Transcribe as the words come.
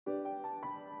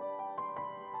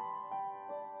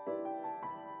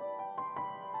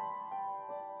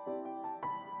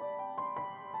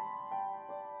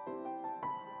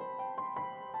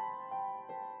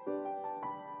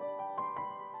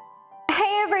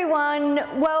everyone,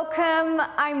 welcome.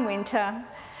 I'm Winter.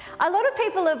 A lot of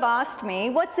people have asked me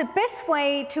what's the best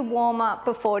way to warm up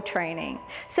before training.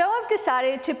 So I've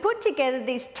decided to put together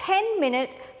this 10-minute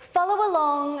follow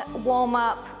along warm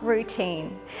up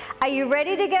routine. Are you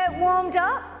ready to get warmed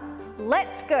up?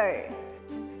 Let's go.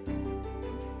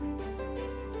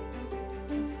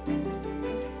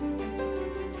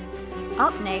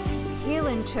 Up next, heel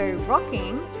and toe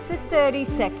rocking for 30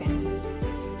 seconds.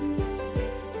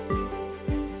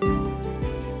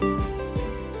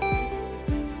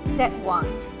 Set 1.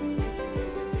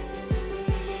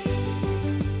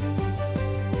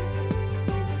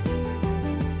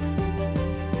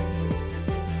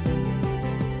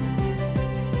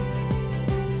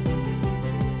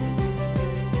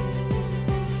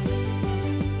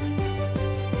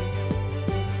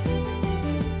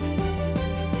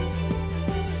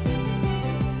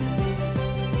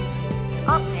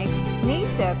 Up next, knee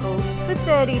circles for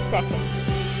 30 seconds.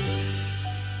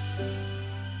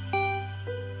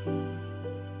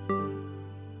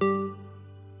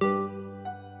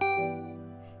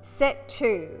 Set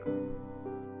 2.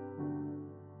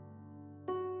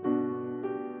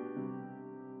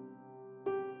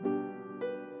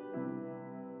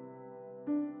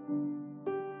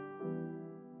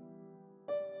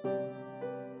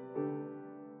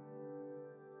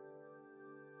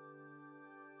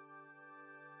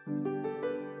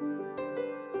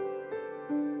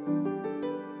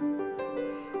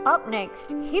 Up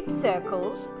next, hip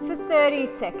circles for 30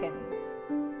 seconds.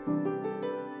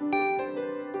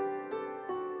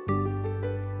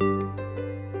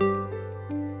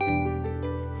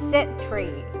 Set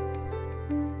 3.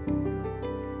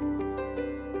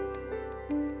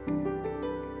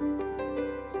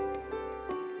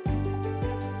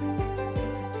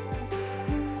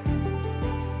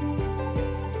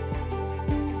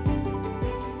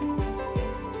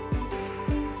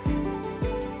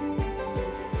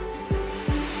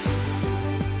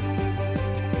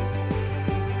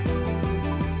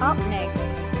 Up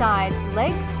next, side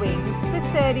leg swings for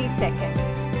 30 seconds.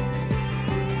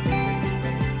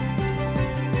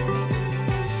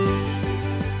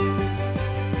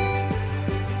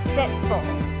 Set 4.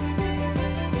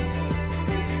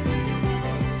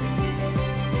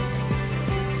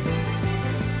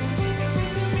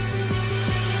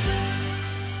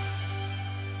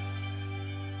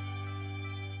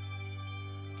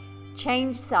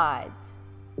 Change sides.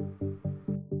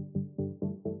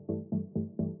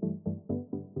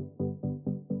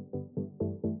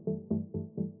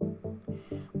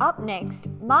 Up next,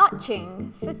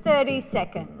 marching for 30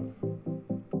 seconds.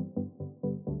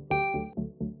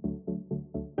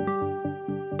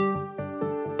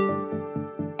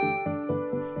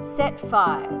 Set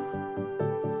 5.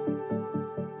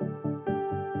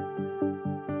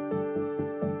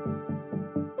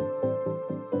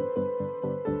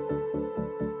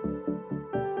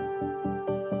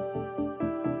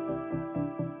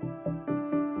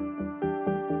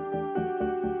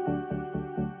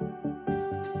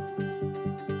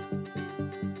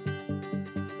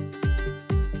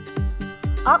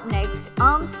 Up next,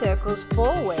 arm circles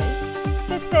forwards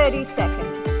for 30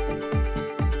 seconds.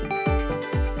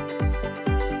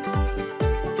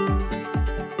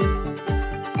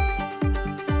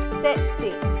 Set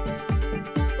 6.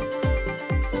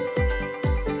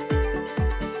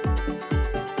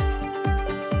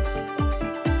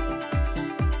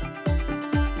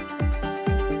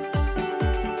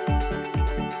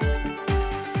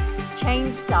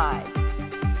 Change sides.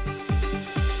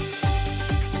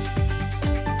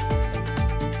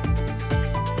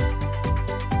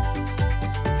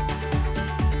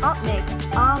 Up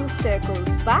next, arm circles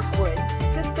backwards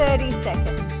for 30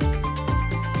 seconds.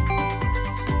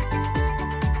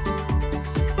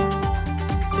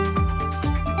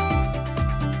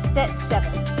 Set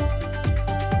 7.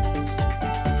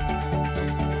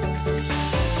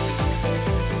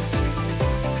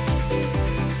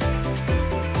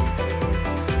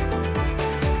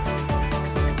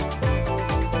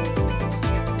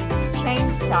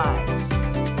 Change sides.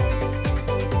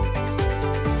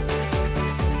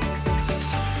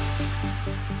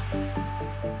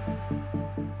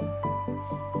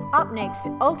 Up next,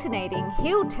 alternating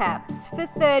heel taps for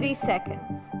 30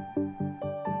 seconds.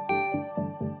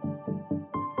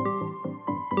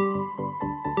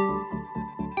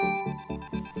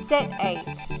 Set 8.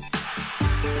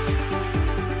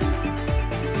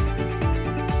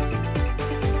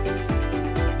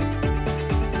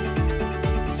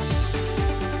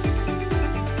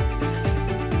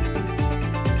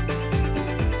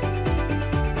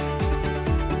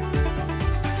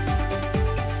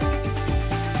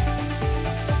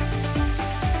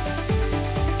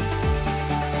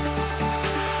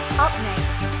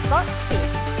 butt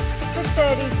kicks for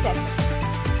 30 seconds.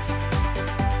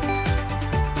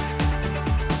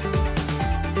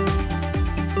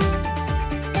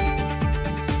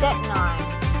 Set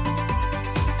 9.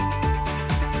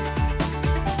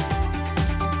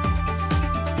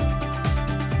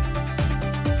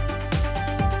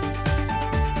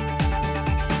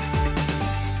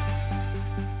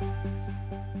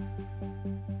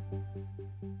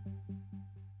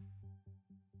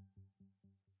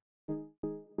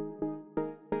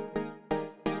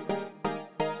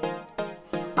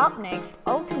 Up next,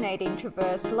 alternating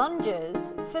traverse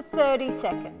lunges for 30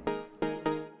 seconds.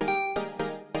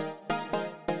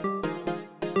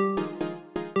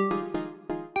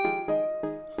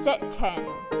 Set 10.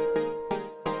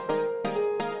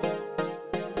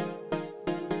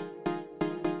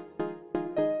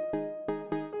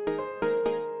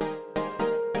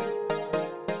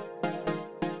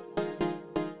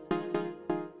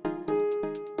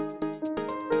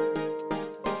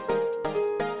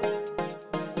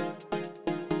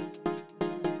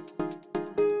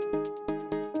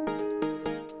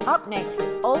 Up next,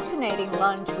 alternating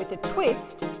lunge with a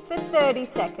twist for 30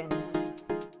 seconds.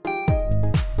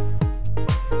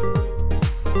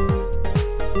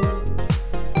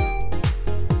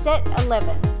 Set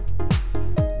 11.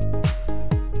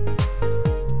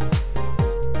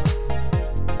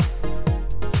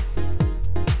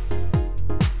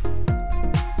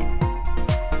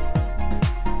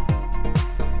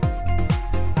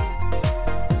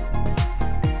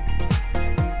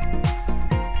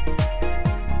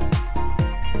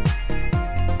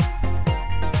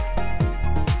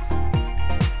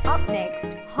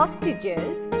 Next,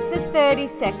 hostages for 30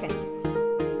 seconds.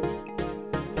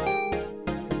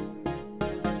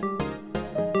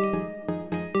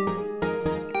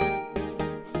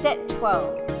 Set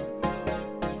 12.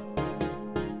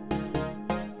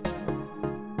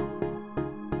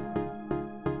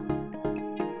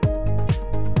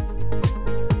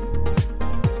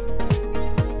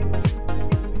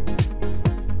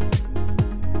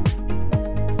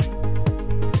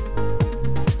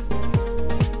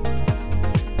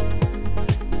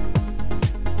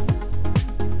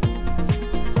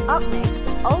 Up next,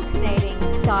 alternating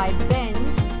side bends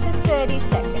for 30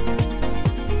 seconds.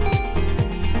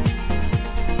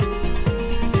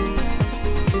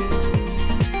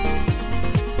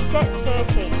 Set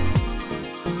 13.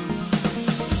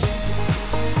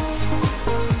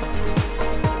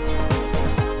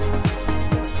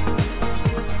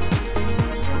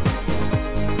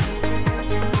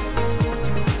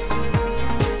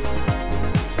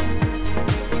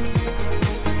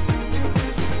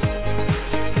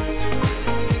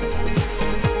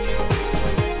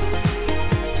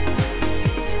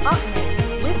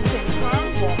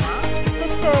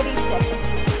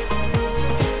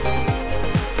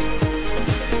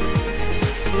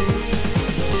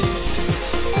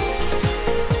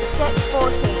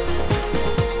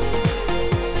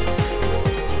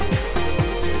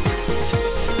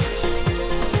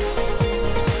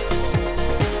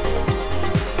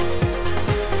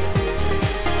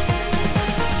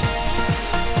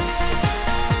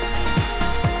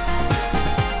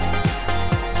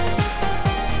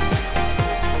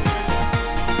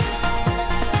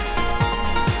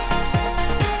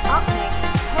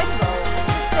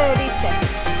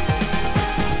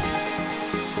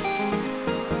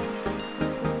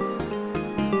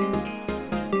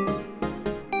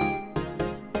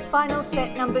 Final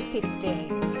set number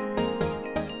 15.